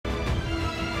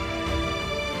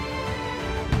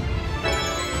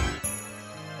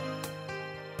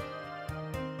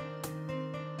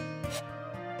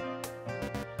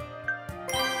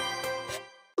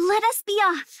must be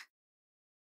off.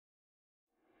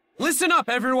 Listen up,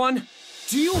 everyone!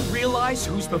 Do you realize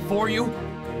who's before you?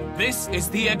 This is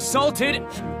the Exalted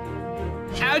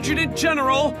Adjutant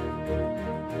General...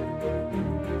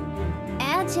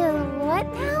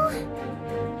 What now?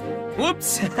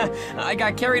 Whoops! I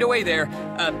got carried away there.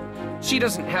 She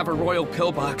doesn't have a royal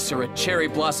pillbox or a cherry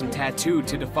blossom tattoo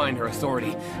to define her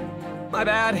authority. My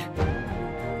bad.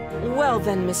 Well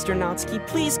then, Mr. Natsuki,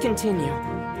 please continue.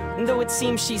 Though it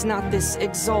seems she's not this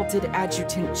exalted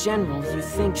adjutant general you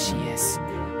think she is.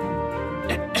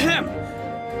 Ahem!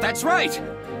 That's right!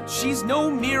 She's no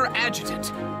mere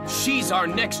adjutant. She's our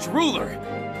next ruler.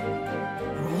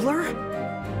 Ruler?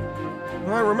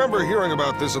 I remember hearing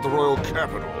about this at the Royal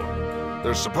Capital.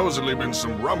 There's supposedly been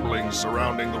some rumblings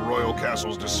surrounding the Royal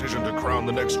Castle's decision to crown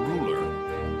the next ruler.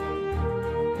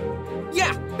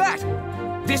 Yeah, that!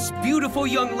 This beautiful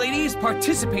young lady is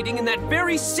participating in that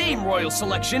very same royal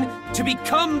selection to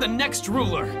become the next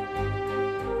ruler.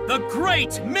 The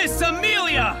great Miss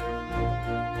Amelia!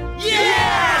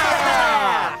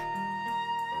 Yeah!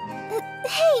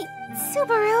 Hey,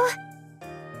 Subaru.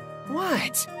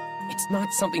 What? It's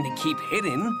not something to keep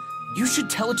hidden. You should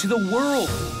tell it to the world.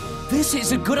 This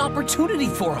is a good opportunity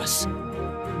for us.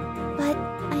 But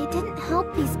I didn't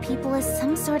help these people as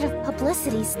some sort of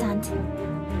publicity stunt.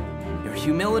 Your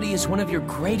humility is one of your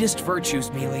greatest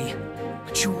virtues, Mealy.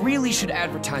 But you really should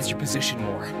advertise your position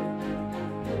more.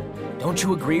 Don't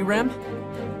you agree, Rem?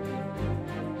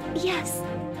 Yes.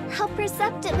 How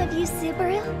perceptive of you,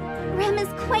 Subaru. Rem is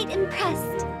quite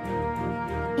impressed.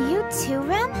 You too,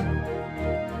 Rem?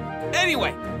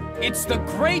 Anyway, it's the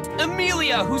great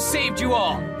Amelia who saved you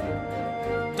all.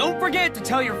 Don't forget to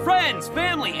tell your friends,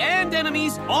 family, and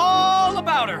enemies all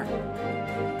about her.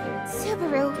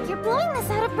 Subaru, you're blowing this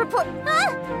out of proportion.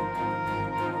 Ah!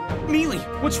 Mealy,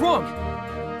 what's wrong?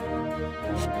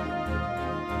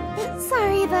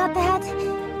 Sorry about that.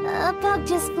 A bug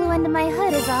just flew into my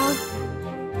hood is all.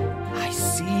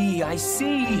 I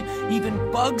see.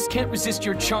 Even bugs can't resist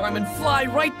your charm and fly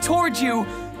right towards you.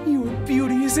 Your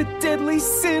beauty is a deadly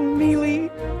sin,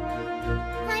 Mealy.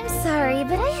 I'm sorry,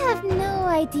 but I have no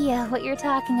idea what you're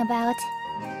talking about.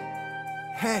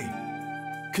 Hey,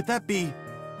 could that be...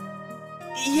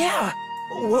 Yeah!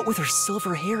 What with her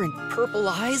silver hair and purple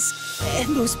eyes,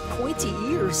 and those pointy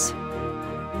ears.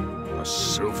 A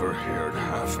silver-haired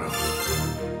half-elf.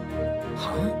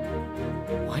 Huh?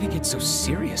 Why'd he get so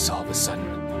serious all of a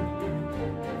sudden?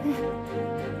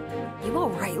 You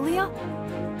alright, Leah?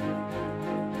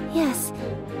 Yes,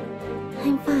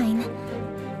 I'm fine.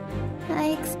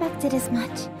 I expected as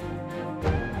much.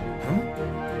 Huh?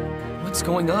 What's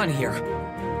going on here?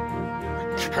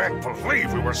 I can't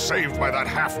believe we were saved by that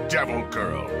half-devil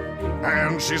girl.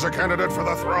 And she's a candidate for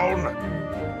the throne?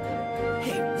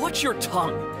 Hey, watch your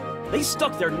tongue! They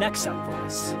stuck their necks out for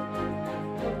us.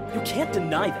 You can't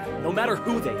deny that, no matter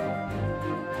who they are.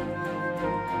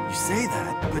 You say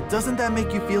that, but doesn't that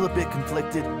make you feel a bit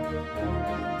conflicted?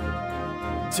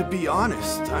 To be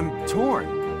honest, I'm torn.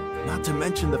 Not to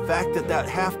mention the fact that that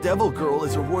half-devil girl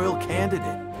is a royal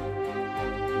candidate.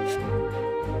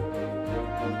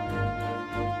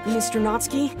 Mr.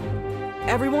 Natsuki,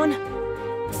 everyone,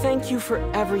 thank you for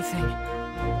everything.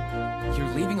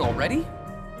 You're leaving already?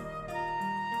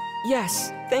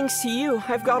 Yes, thanks to you,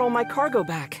 I've got all my cargo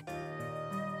back.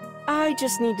 I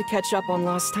just need to catch up on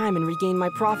lost time and regain my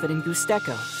profit in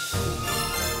Gusteco.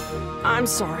 I'm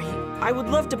sorry. I would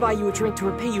love to buy you a drink to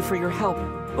repay you for your help,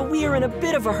 but we are in a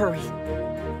bit of a hurry.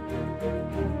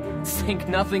 Think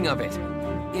nothing of it.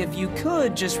 If you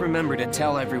could just remember to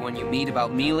tell everyone you meet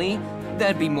about Mealy,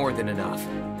 that'd be more than enough.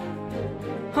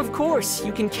 Of course,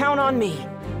 you can count on me.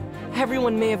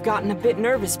 Everyone may have gotten a bit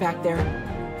nervous back there,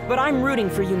 but I'm rooting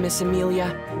for you, Miss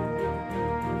Amelia.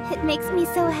 It makes me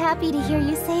so happy to hear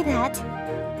you say that.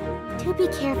 Do be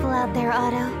careful out there,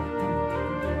 Otto.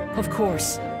 Of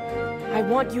course. I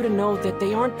want you to know that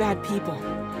they aren't bad people.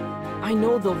 I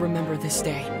know they'll remember this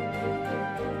day.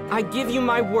 I give you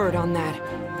my word on that.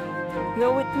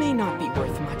 Though it may not be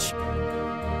worth much.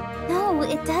 No,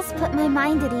 it does put my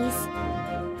mind at ease.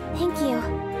 Thank you.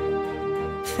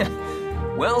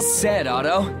 Well said,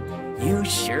 Otto. You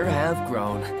sure have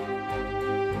grown.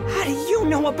 How do you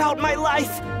know about my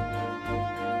life?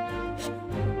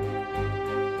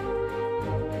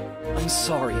 I'm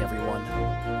sorry, everyone.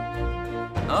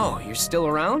 Oh, you're still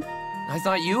around? I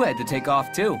thought you had to take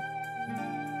off too.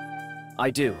 I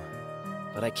do,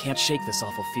 but I can't shake this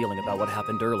awful feeling about what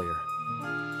happened earlier.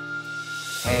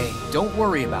 Hey, don't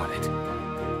worry about it.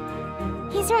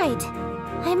 He's right.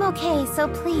 I'm okay, so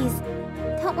please,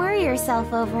 don't worry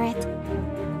yourself over it.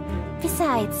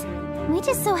 Besides, we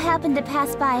just so happened to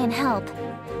pass by and help.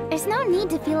 There's no need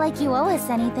to feel like you owe us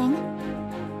anything.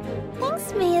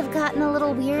 Things may have gotten a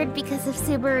little weird because of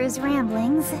Subaru's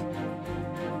ramblings.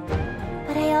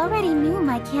 But I already knew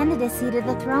my candidacy to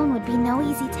the throne would be no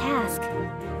easy task.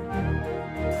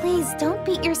 Please don't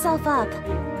beat yourself up.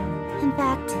 In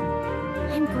fact,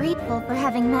 I'm grateful for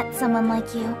having met someone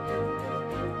like you.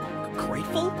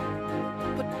 Grateful?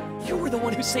 But you were the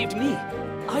one who saved me.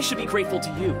 I should be grateful to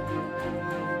you.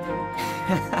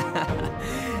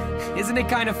 Isn't it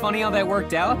kind of funny how that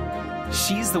worked out?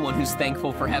 She's the one who's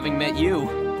thankful for having met you.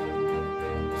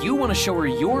 You want to show her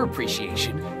your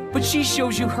appreciation, but she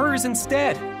shows you hers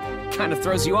instead. Kind of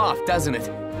throws you off, doesn't it?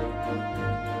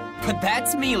 But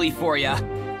that's Mealy for ya.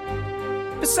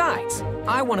 Besides,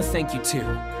 I want to thank you too.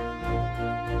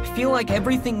 I feel like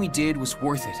everything we did was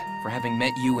worth it for having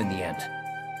met you in the end.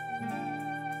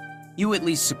 You at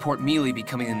least support Mealy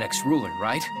becoming the next ruler,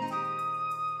 right?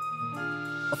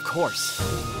 Of course.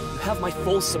 You have my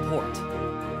full support.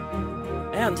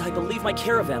 And I believe my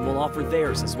caravan will offer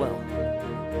theirs as well.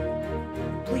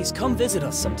 Please come visit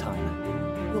us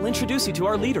sometime. We'll introduce you to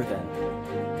our leader then.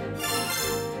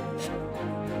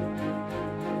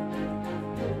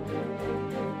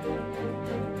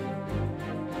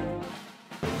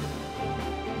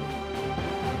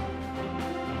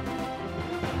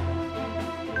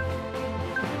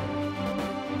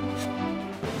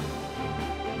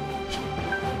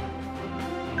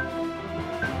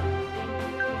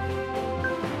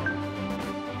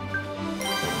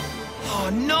 Oh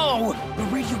no! The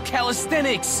radio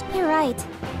calisthenics! You're right.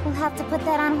 We'll have to put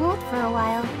that on hold for a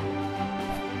while.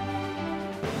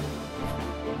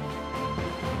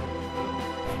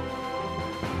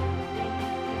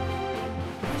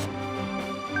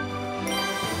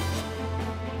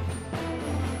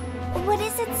 What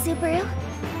is it, Subaru?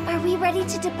 Are we ready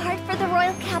to depart for the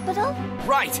royal capital?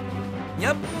 Right!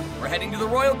 Yep, we're heading to the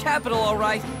royal capital, all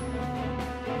right.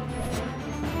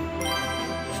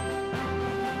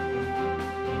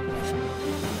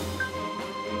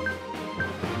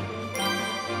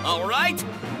 All right,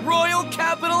 royal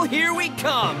capital, here we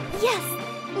come! Yes!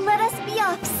 Let us be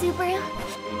off, Subaru.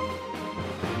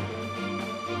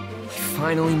 We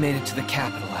finally made it to the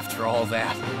capital after all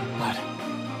that, but...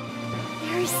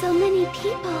 There are so many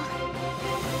people.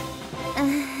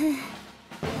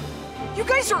 You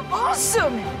guys are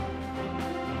awesome!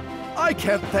 I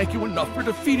can't thank you enough for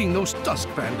defeating those Dusk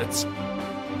Bandits.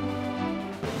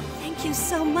 Thank you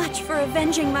so much for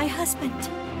avenging my husband.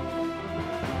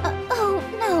 Oh,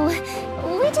 no.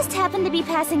 We just happened to be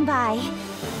passing by.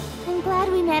 I'm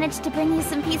glad we managed to bring you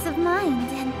some peace of mind,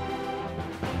 and...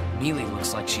 Mealy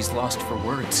looks like she's lost for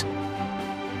words.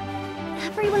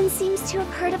 Everyone seems to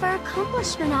have heard of our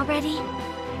accomplishment already.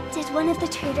 Did one of the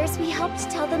traders we helped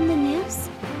tell them the news?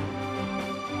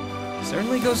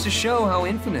 Certainly goes to show how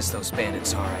infamous those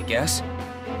bandits are, I guess.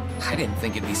 I didn't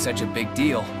think it'd be such a big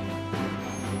deal.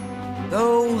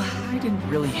 Though, I didn't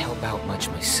really help out much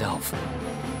myself.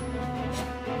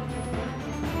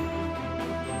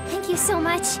 Thank you so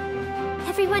much.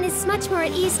 Everyone is much more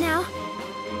at ease now.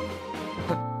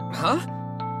 Huh?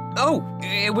 Oh,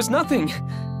 it was nothing.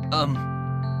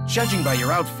 Judging by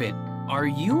your outfit, are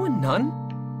you a nun?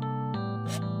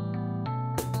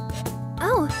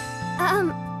 Oh,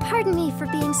 pardon me for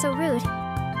being so rude.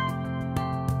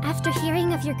 After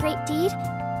hearing of your great deed,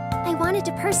 I wanted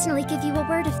to personally give you a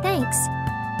word of thanks.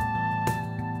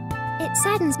 It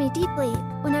saddens me deeply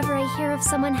whenever I hear of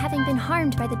someone having been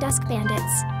harmed by the Dusk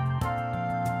Bandits.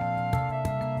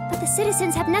 But the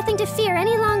citizens have nothing to fear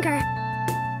any longer.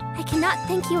 I cannot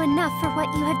thank you enough for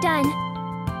what you have done.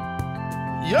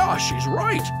 Yeah, she's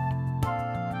right.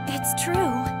 It's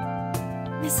true.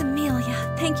 Miss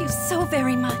Amelia, thank you so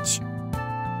very much.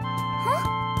 Huh?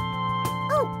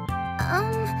 Oh,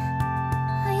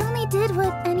 I only did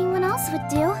what anyone else would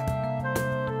do.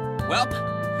 Well,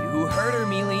 you heard her,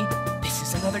 Mealy. This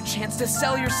is another chance to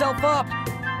sell yourself up.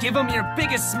 Give them your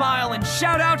biggest smile and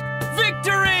shout out,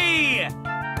 victory!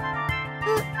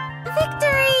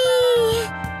 Victory!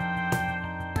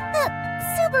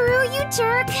 Subaru, you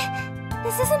jerk!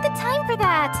 This isn't the time for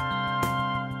that.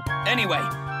 Anyway,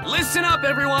 listen up,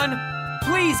 everyone.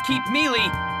 Please keep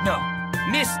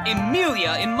Miss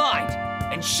Amelia in mind,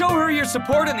 and show her your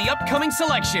support in the upcoming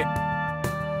selection.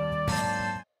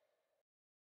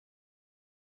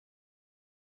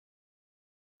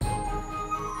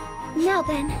 Now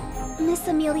then, Miss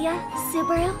Amelia,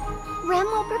 Subaru, Rem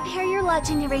will prepare your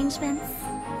lodging arrangements.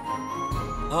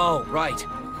 Oh, right.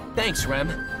 Thanks,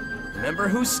 Rem. Remember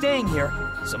who's staying here,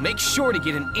 so make sure to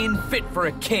get an inn fit for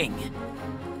a king.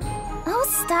 Oh,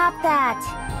 stop that.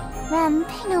 Rem,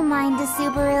 pay no mind to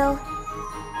Subaru.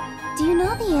 Do you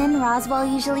know the inn Roswell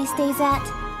usually stays at?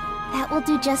 That will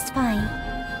do just fine.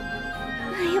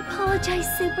 I apologize,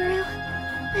 Subaru.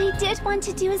 I did want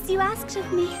to do as you asked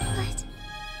of me, but...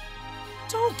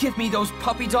 Don't give me those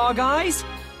puppy dog eyes!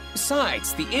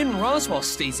 Besides, the inn Roswaal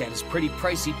stays at is pretty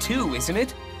pricey too, isn't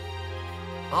it?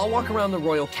 I'll walk around the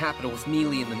royal capital with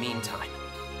Mealy in the meantime.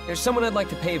 There's someone I'd like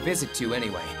to pay a visit to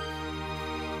anyway.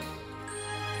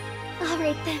 All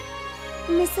right then.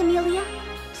 Miss Amelia,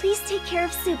 please take care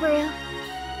of Subaru.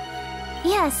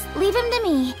 Yes, leave him to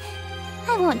me.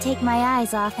 I won't take my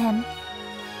eyes off him.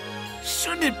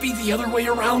 Shouldn't it be the other way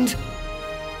around?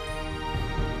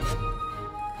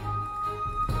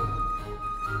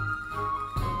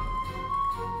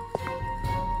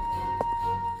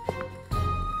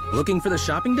 Looking for the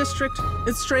shopping district?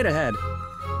 It's straight ahead.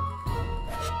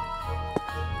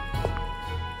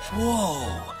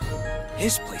 Whoa!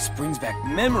 This place brings back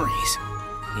memories.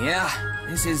 Yeah,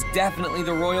 this is definitely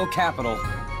the royal capital.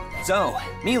 So,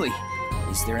 Mealy,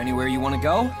 is there anywhere you want to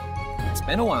go? It's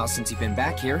been a while since you've been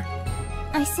back here.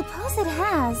 I suppose it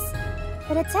has.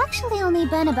 But it's actually only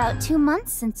been about 2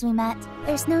 months since we met.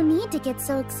 There's no need to get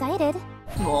so excited.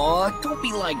 Aw, don't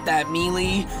be like that,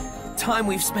 Mealy. The time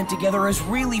we've spent together has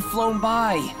really flown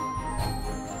by.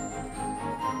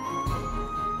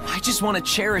 I just want to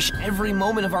cherish every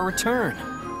moment of our return.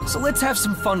 So let's have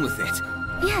some fun with it.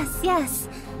 Yes, yes.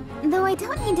 Though I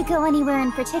don't need to go anywhere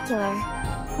in particular.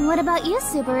 What about you,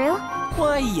 Subaru?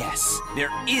 Why, yes.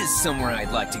 There is somewhere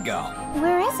I'd like to go.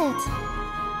 Where is it?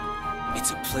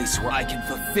 It's a place where I can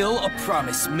fulfill a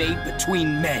promise made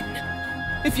between men.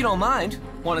 If you don't mind,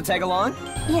 want to tag along?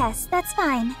 Yes, that's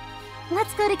fine.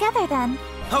 Let's go together then.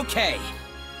 Okay.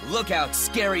 Look out,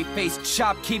 scary-faced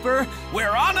shopkeeper. We're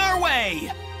on our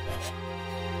way!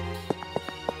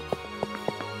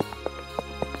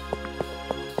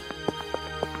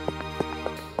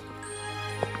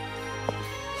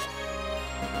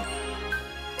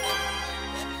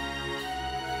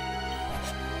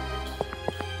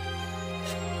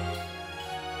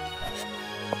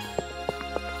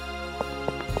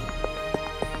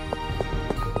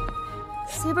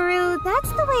 Subaru, that's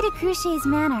the way to Cruché's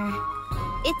Manor.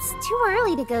 It's too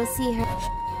early to go see her.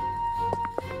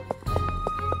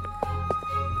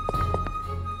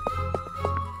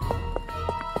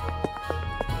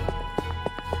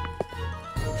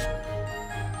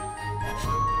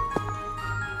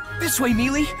 This way,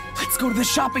 Mealy. Let's go to the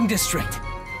shopping district.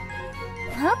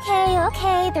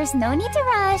 Okay, there's no need to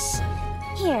rush.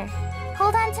 Here,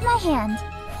 hold on to my hand.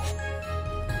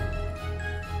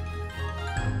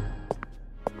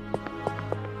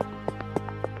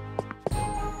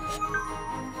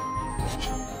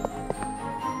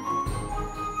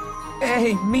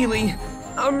 Hey, Mealy.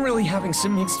 I'm really having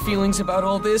some mixed feelings about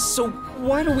all this, so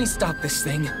why don't we stop this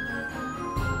thing?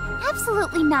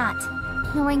 Absolutely not.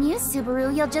 Knowing you,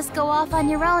 Subaru, you'll just go off on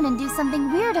your own and do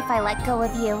something weird if I let go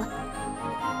of you.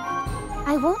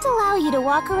 I won't allow you to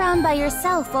walk around by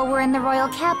yourself while we're in the royal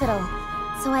capital,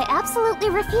 so I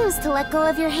absolutely refuse to let go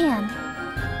of your hand.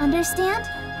 Understand?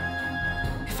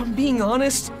 If I'm being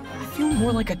honest, I feel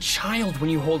more like a child when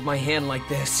you hold my hand like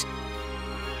this.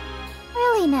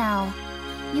 Really now?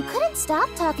 You couldn't stop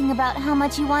talking about how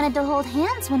much you wanted to hold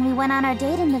hands when we went on our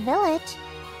date in the village.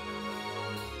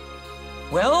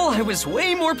 Well, I was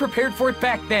way more prepared for it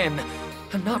back then.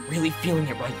 I'm not really feeling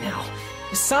it right now.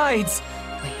 Besides,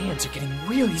 my hands are getting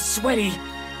really sweaty.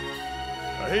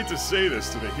 I hate to say this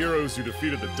to the heroes who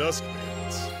defeated the Dusk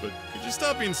Bandits, but could you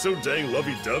stop being so dang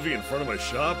lovey-dovey in front of my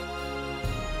shop?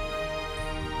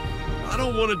 I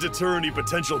don't want to deter any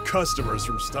potential customers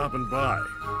from stopping by.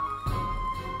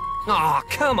 Aw,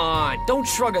 come on, don't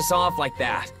shrug us off like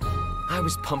that. I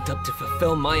was pumped up to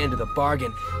fulfill my end of the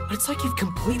bargain, but it's like you've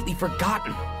completely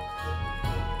forgotten.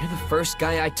 You're the first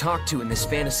guy I talked to in this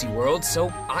fantasy world,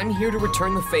 so I'm here to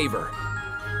return the favor.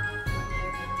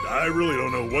 I really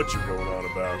don't know what you're going on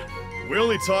about. We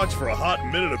only talked for a hot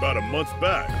minute about a month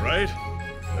back, right?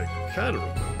 I kind of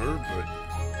remember,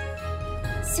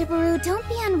 but... Subaru, don't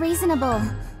be unreasonable.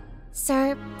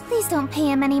 Sir, please don't pay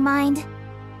him any mind.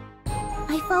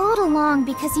 I followed along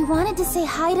because you wanted to say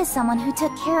hi to someone who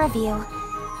took care of you.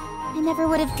 I never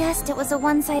would have guessed it was a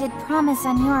one-sided promise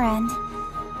on your end.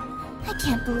 I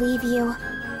can't believe you.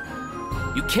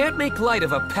 You can't make light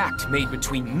of a pact made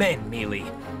between men, Mealy.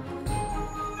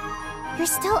 You're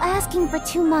still asking for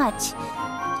too much.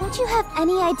 Don't you have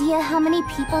any idea how many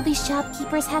people these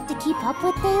shopkeepers have to keep up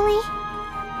with daily?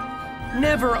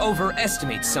 Never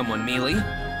overestimate someone, Mealy.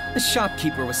 The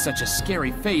shopkeeper with such a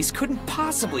scary face couldn't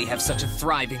possibly have such a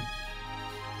thriving...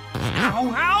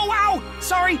 Ow, ow, ow!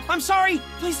 Sorry, I'm sorry!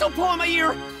 Please don't pull on my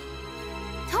ear!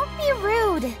 Don't be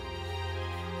rude!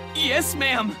 Yes,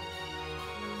 ma'am!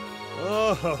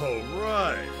 Oh,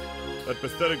 right. That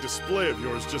pathetic display of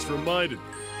yours just reminded me.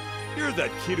 You're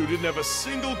that kid who didn't have a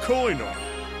single coin on.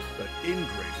 That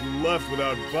ingrate who left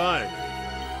without buying anything.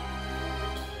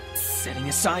 Setting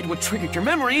aside what triggered your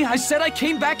memory, I said I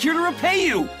came back here to repay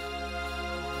you!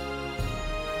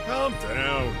 Calm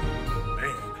down.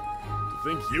 Man, to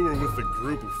think you were with the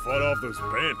group who fought off those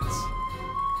bandits.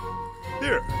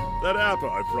 Here, that appa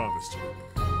I promised you.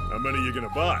 How many are you gonna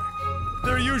buy?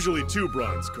 They're usually 2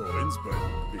 bronze coins, but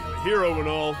being a hero and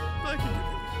all, I can give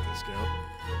you a little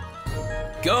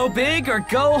discount. Go big or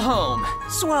go home,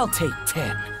 so I'll take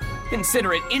 10.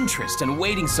 Consider it interest and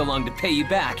waiting so long to pay you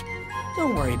back.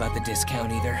 Don't worry about the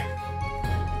discount either.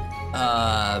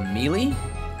 Mealy?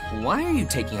 Why are you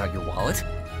taking out your wallet?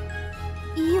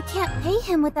 You can't pay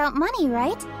him without money,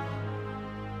 right?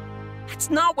 That's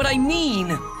not what I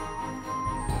mean!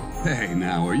 Hey,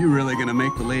 now, are you really gonna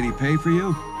make the lady pay for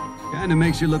you? Kinda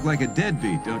makes you look like a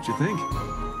deadbeat, don't you think?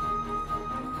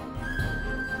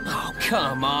 Oh,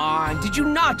 come on! Did you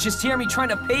not just hear me trying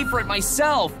to pay for it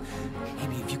myself?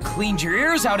 Maybe if you cleaned your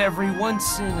ears out every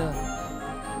once in a...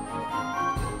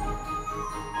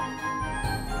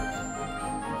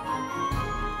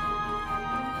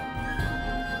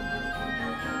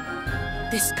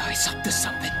 This guy's up to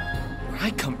something. Where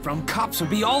I come from, cops would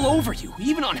be all over you,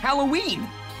 even on Halloween.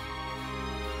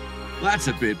 That's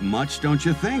a bit much, don't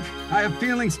you think? I have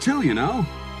feelings too, you know.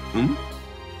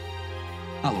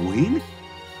 Halloween?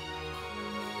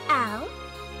 Al,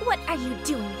 what are you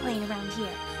doing playing around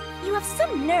here? You have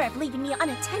some nerve leaving me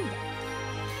unattended.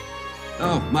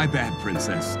 Oh, my bad,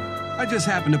 Princess. I just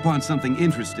happened upon something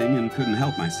interesting and couldn't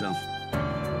help myself.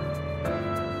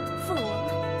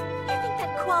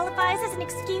 Qualifies as an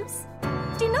excuse?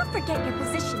 Do not forget your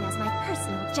position as my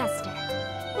personal jester.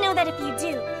 Know that if you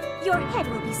do, your head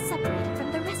will be separated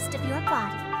from the rest of your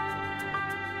body.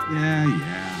 Yeah.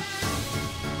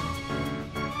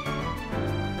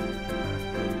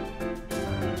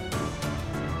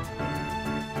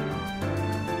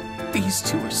 These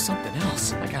two are something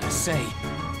else, I gotta say.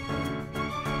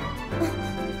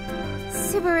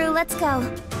 Subaru, let's go.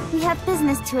 We have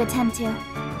business to attend to.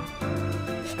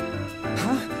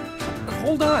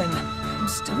 Hold on, I'm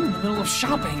still in the middle of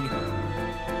shopping.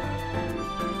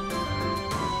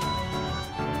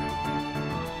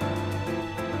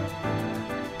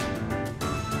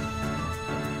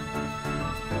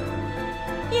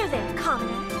 You there,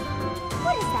 commoner.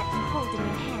 What is that you hold in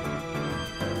your hand?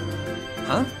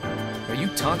 Huh? Are you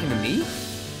talking to me?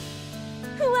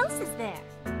 Who else is there?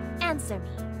 Answer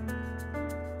me.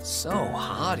 So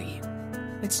haughty.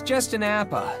 It's just an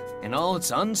appa, and all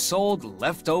its unsold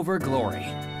leftover glory.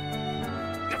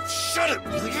 Shut it,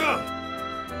 Mealy!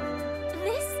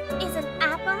 This is an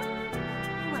appa?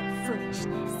 What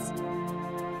foolishness.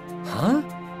 Huh?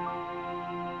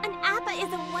 An appa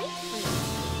is a white fruit.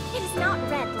 It is not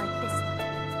red like this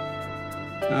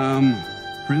one.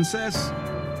 Princess?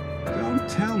 Don't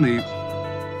tell me.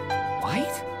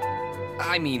 White?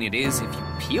 I mean, it is if you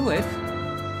peel it.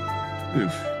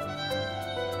 Oof.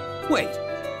 Wait.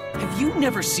 Have you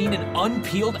never seen an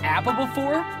unpeeled apple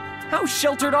before? How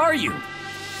sheltered are you?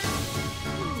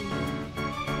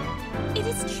 It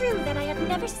is true that I have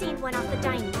never seen one off the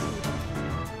dining table.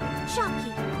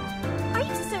 Shopkeeper, are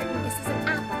you certain this is an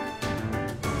apple?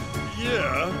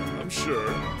 Yeah, I'm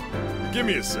sure. Give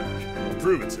me a sec. I'll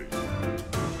prove it to you.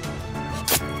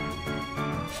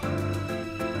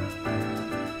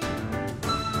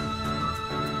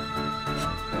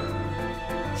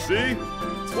 See?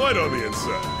 It's white on the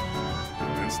inside.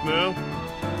 Convinced now?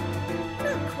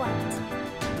 Not quite.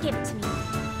 Give it to me.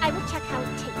 I will check how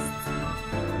it tastes.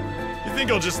 You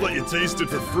think I'll just let you taste it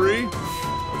for free?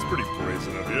 That's pretty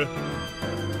brazen of you.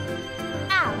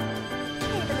 Ow.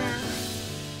 Pay the man.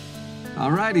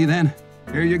 Alrighty then.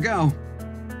 Here you go.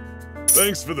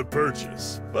 Thanks for the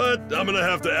purchase, but I'm gonna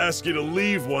have to ask you to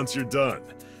leave once you're done.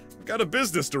 I've got a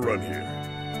business to run here.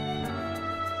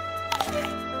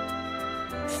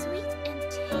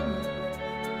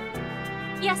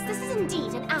 Yes, this is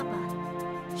indeed an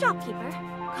appa. Shopkeeper,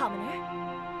 commoner.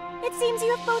 It seems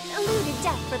you have both eluded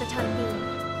death for the time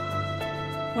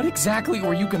being. What exactly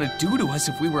were you gonna do to us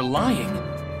if we were lying?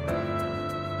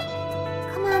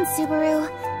 Come on, Subaru.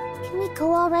 Can we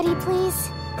go already,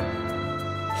 please?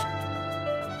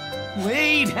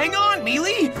 Wait, hang on,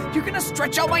 Mealy! You're gonna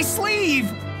stretch out my sleeve!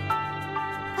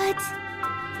 But...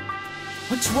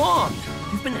 What's wrong?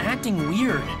 You've been acting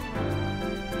weird.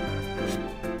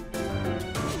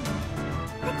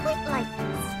 I quite like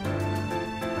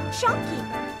this.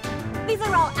 Shopkeeper, these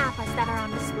are all appas that are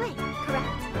on display,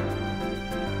 correct?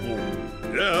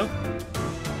 Well, yeah.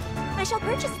 I shall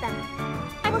purchase them.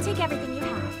 I will will take everything you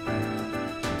have.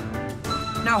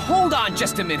 Now hold on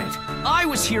just a minute. I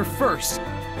was here first.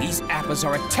 These Appas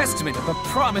are a testament of the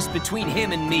promise between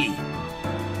him and me.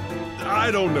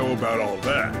 I don't know about all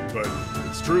that, but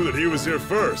it's true that he was here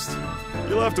first.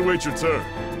 You'll have to wait your turn.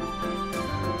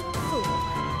 Fool.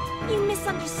 You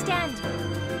misunderstand me.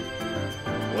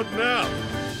 What now?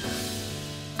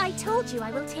 I told you I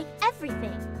will take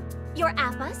everything. Your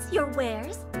Appas, your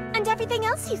wares, and everything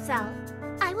else you sell.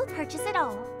 I will purchase it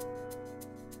all.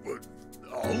 What?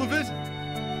 All of it?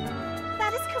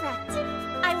 That is correct.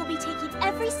 I will be taking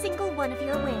every single one of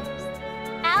your wares.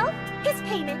 Al, his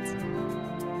payment.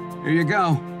 Here you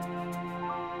go.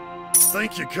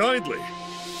 Thank you kindly.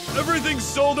 Everything's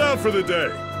sold out for the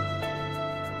day.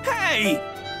 Hey!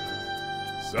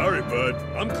 Sorry, bud.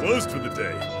 I'm closed for the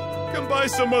day. Come by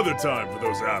some other time for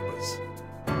those Appas.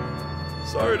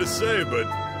 Sorry to say, but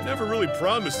I never really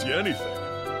promised you anything.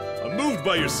 I'm moved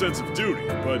by your sense of duty,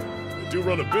 but I do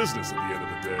run a business at the end of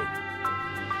the day.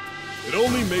 It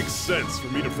only makes sense for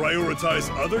me to prioritize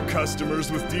other customers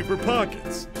with deeper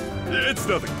pockets. It's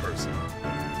nothing personal.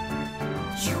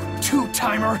 You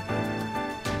two-timer!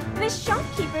 This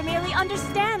shopkeeper merely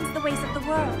understands the ways of the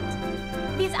world.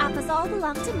 These Appas all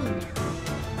belong to me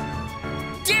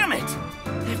now. Damn it!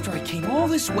 After I came all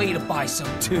this way to buy some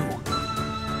too.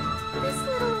 This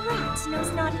little rat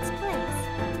knows not its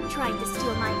place. Trying to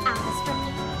steal my Appas from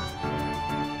me.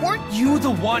 Weren't you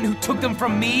the one who took them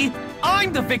from me?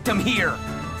 I'm the victim here!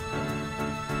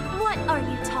 What are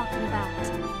you talking about?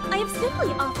 I have simply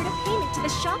offered a payment to the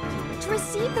shopkeeper to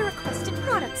receive the requested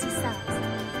products he sells.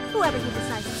 Whoever he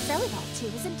decides to sell it all to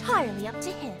is entirely up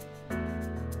to him.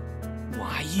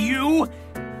 Why, you?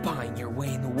 Buying your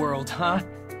way in the world, huh?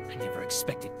 I never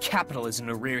expected capitalism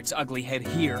to rear its ugly head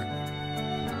here.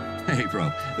 Hey,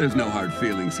 bro, there's no hard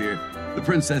feelings here. The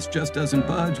princess just doesn't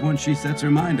budge once she sets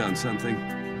her mind on something.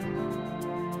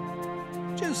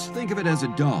 Just think of it as a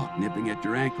dog nipping at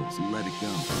your ankles and let it go.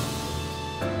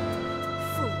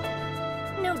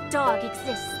 Fool. No dog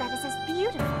exists that is as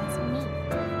beautiful as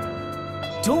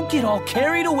me. Don't get all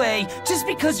carried away just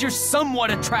because you're somewhat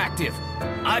attractive.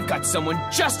 I've got someone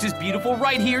just as beautiful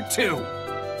right here, too.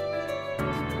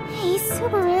 Hey,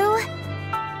 Subaru.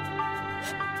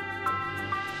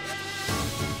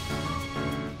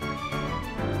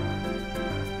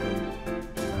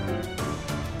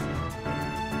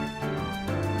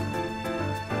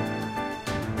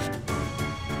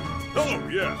 Oh,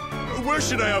 yeah. Where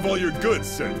should I have all your goods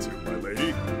sent to, my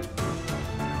lady?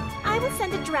 I will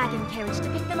send a dragon carriage to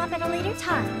pick them up at a later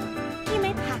time. You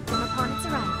may pack them upon its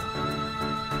arrival.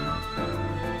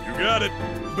 You got it.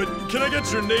 But can I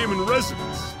get your name and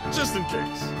residence, just in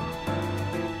case?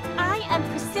 I am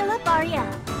Priscilla Bariel.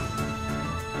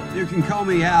 You can call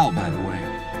me Al, by the way.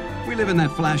 We live in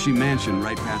that flashy mansion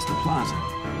right past the plaza.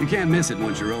 You can't miss it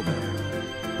once you're over there.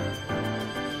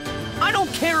 I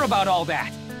don't care about all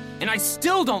that. And I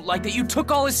still don't like that you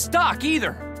took all his stock,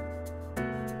 either.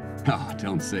 Oh,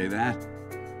 don't say that.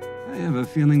 I have a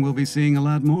feeling we'll be seeing a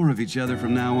lot more of each other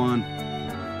from now on.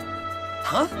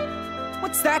 Huh?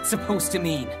 What's that supposed to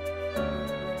mean?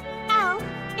 Al,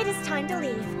 it is time to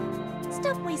leave.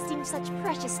 Stop wasting such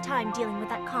precious time dealing with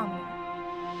that commoner.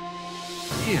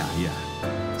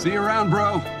 Yeah. See you around,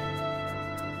 bro.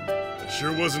 I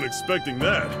sure wasn't expecting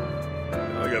that.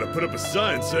 I gotta put up a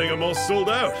sign saying I'm all sold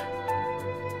out.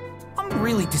 I'm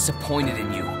really disappointed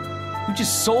in you. You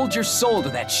just sold your soul to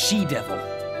that she-devil.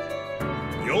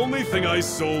 The only thing I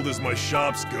sold is my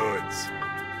shop's goods.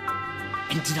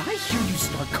 And did I hear you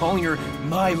start calling her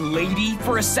my lady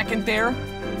for a second there?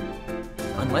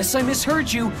 Unless I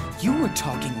misheard you, you were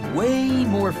talking way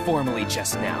more formally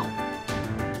just now.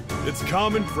 It's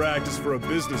common practice for a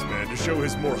businessman to show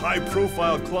his more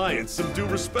high-profile clients some due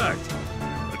respect.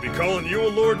 I'd be calling you a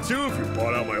lord too if you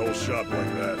bought out my whole shop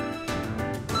like that.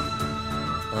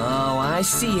 Oh, I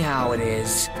see how it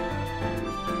is.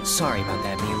 Sorry about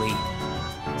that, Mealy.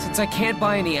 Since I can't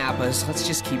buy any Appas, let's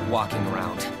just keep walking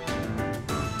around.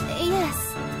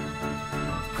 Yes.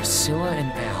 Priscilla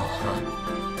and Al,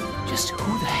 huh? Just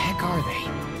who the heck are they?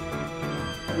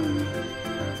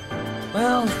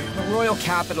 Well, the Royal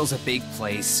Capital's a big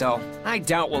place, so I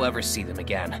doubt we'll ever see them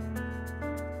again.